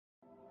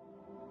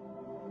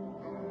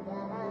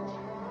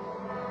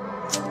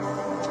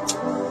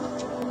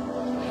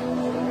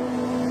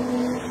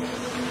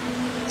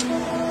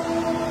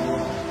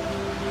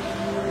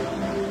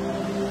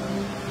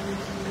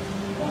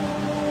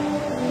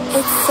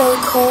so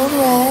cold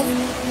red.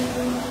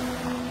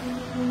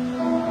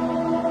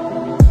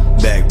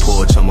 Back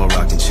porch on my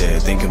rocking chair,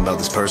 thinking about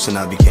this person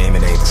I became,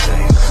 it ain't the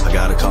same. I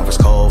got a conference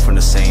call from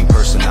the same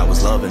person I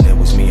was loving. It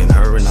was me and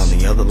her, and on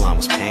the other line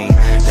was Pain.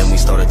 Then we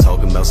started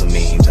talking about some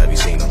memes, have you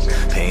seen them?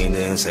 Pain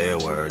didn't say a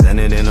word, then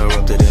it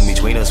interrupted in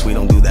between us. We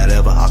don't do that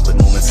ever, awkward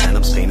moments,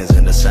 stand-ups, pain is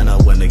in the center.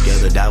 When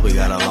together died, we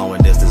got along,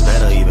 and distance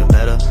better, even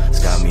better.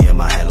 It's got me in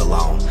my head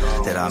alone.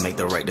 Did I make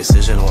the right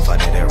decision, or if I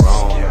did it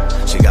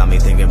wrong? She got me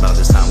thinking about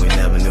this time we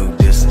never knew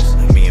distance,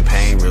 and me and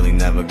Pain really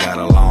never got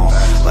along.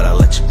 But I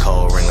let your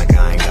call ring like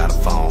I ain't got a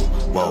phone.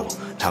 Whoa,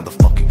 how the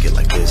fuck you get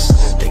like this?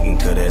 Thinking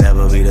could it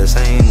ever be the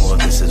same, or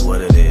if this is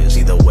what it is?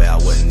 Either way I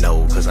wouldn't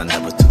know, cause I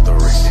never took the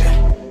risk.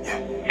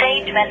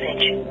 Saved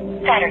message.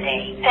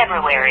 Saturday,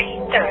 February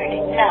 3rd,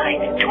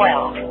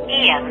 9:12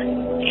 p.m.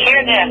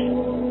 Hear this.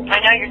 I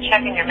know you're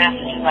checking your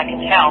messages, I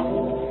can tell.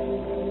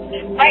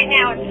 Right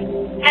now it's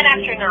 10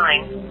 after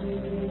 9.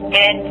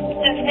 And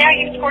since now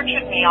you've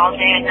tortured me all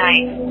day and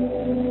night,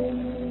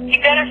 you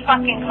better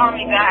fucking call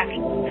me back.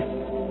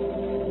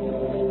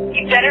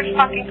 You better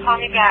fucking call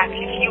me back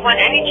if you want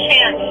any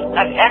chance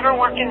of ever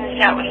working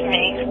this out with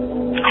me.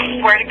 I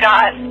swear to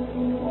God,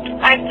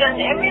 I've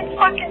done every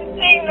fucking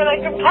thing that I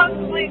could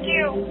possibly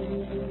do.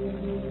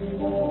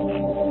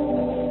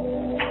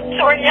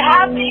 So are you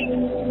happy?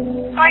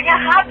 Are you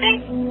happy?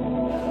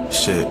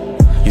 Shit,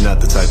 you're not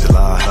the type to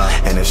lie.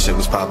 And if shit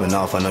was popping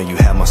off, I know you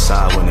had my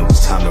side when it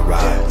was time to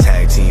ride.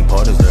 Tag team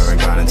partners during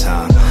grinding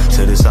time.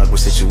 To this awkward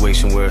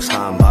situation where it's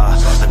time by.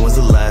 Like when's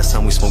the last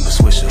time we smoked a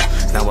swisher?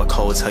 Now I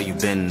call, it's how you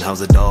been, how's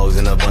the dogs,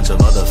 and a bunch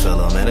of other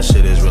fella. Man, this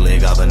shit is really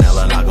got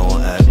vanilla. Not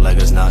gonna act like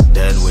it's not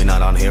dead. We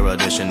not on here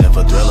auditioning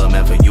for Thriller.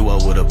 Man, for you I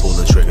would've pulled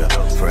the trigger.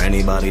 For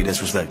anybody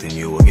disrespecting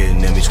you or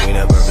getting in between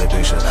that perfect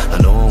picture, I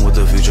know what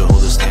the future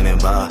holds is standing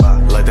by.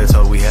 Like that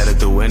talk we had at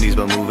the Wendy's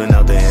about moving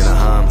out to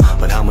Anaheim.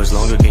 But how much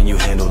longer can you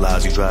handle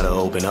lies? You try to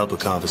open up a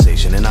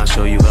conversation and I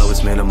show you how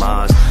it's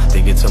minimized.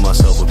 Thinking to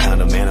myself, what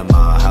kind of man am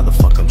I? How the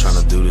fuck I'm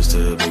trying to do this to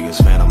the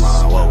biggest fan of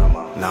mine?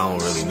 Whoa, now I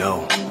don't really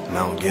know, and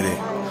I don't get it.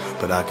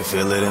 But I can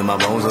feel it in my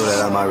bones, so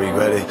that I might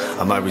regret it.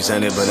 I might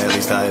resent it, but at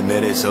least I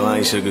admit it. So I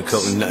ain't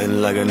sugarcoating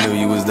nothing like I knew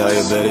you was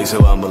diabetic.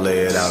 So I'ma lay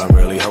it out, I'm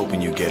really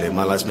hoping you get it.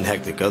 My life's been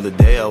hectic. Other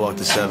day I walked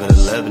to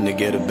 7-Eleven to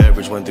get a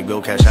beverage. Went to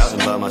go cash out and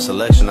buy my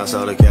selection. I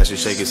saw the cashier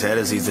shake his head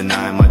as he's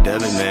denying my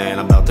debit. Man,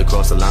 I'm about to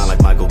cross the line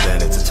like Michael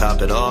Bennett. To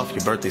top it off,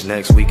 your birthday's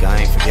next week, I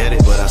ain't forget it.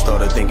 But I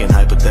started thinking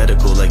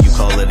hypothetical, like you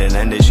call it and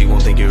end it. She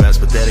won't think you're as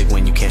pathetic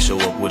when you can't show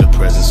up with a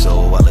present. So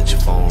I let your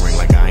phone ring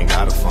like I ain't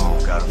got a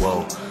phone.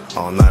 Whoa.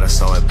 All night I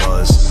saw it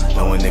buzz,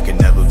 knowing it could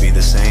never be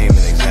the same,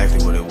 and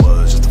exactly what it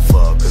was, just a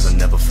fuck, cause I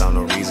never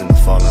found a reason to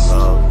fall in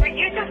love. But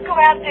you just go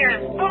out there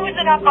and booze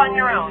it up on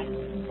your own,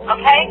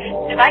 okay?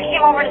 Because I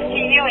came over to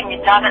see you and you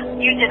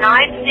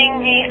denied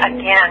seeing me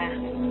again.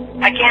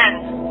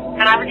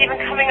 And I was even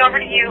coming over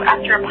to you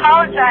after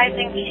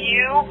apologizing to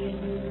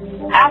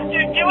you,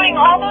 after doing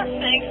all those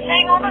things,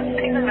 saying all those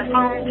things on the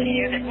phone to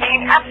you that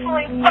mean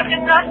absolutely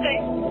fucking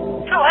nothing.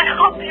 So I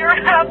hope you're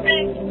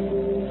happy.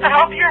 I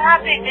hope you're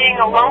happy being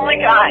a lonely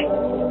guy.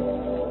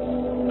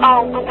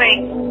 Oh, but wait.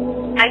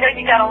 I know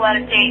you got a lot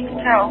of dates,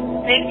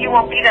 so maybe you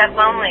won't be that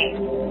lonely.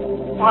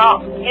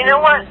 Well, you know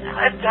what?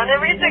 I've done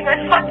everything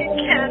I fucking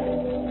can.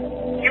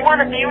 You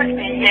want to be with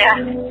me, yeah?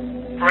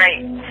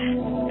 Great.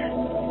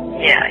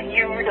 Yeah,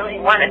 you really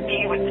want to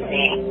be with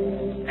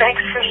me.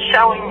 Thanks for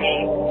showing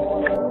me.